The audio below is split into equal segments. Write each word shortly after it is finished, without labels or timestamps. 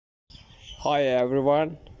Hi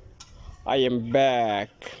everyone, I am back.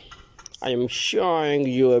 I am showing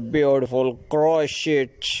you a beautiful crochet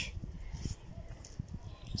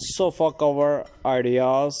sofa cover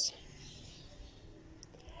ideas.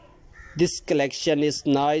 This collection is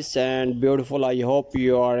nice and beautiful. I hope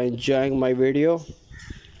you are enjoying my video.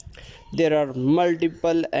 There are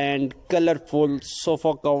multiple and colorful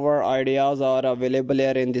sofa cover ideas are available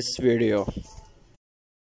here in this video.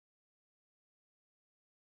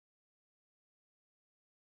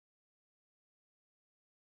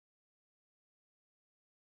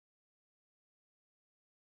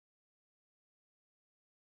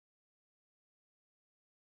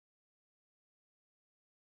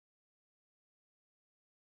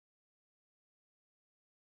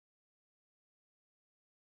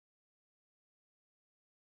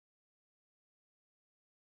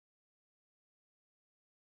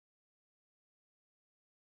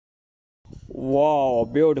 Wow,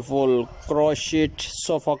 beautiful crochet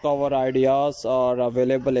sofa cover ideas are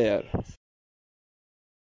available here.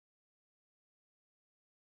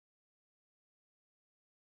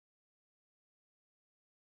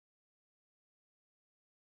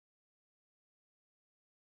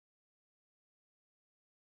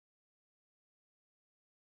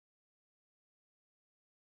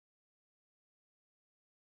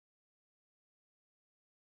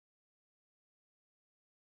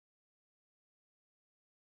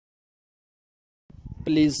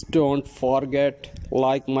 Please don't forget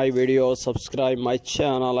like my video, subscribe my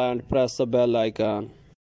channel and press the bell icon.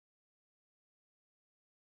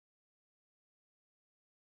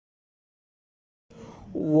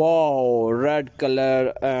 Wow, red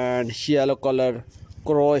color and yellow color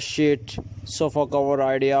crochet sofa cover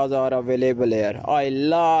ideas are available here. I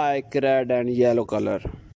like red and yellow color.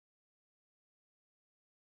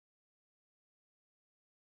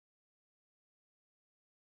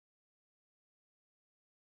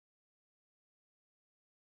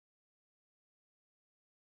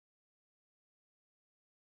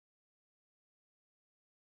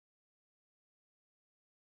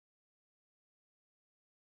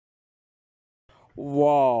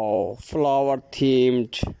 Wow, flower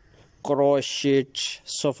themed crochet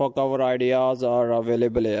sofa cover ideas are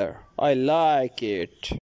available here. I like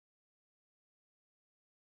it.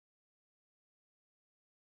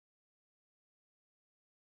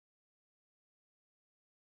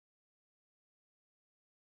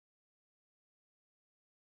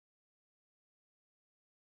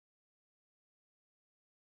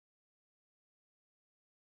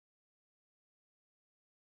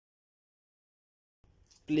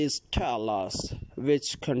 Please tell us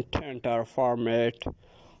which content or format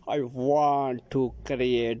I want to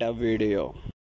create a video.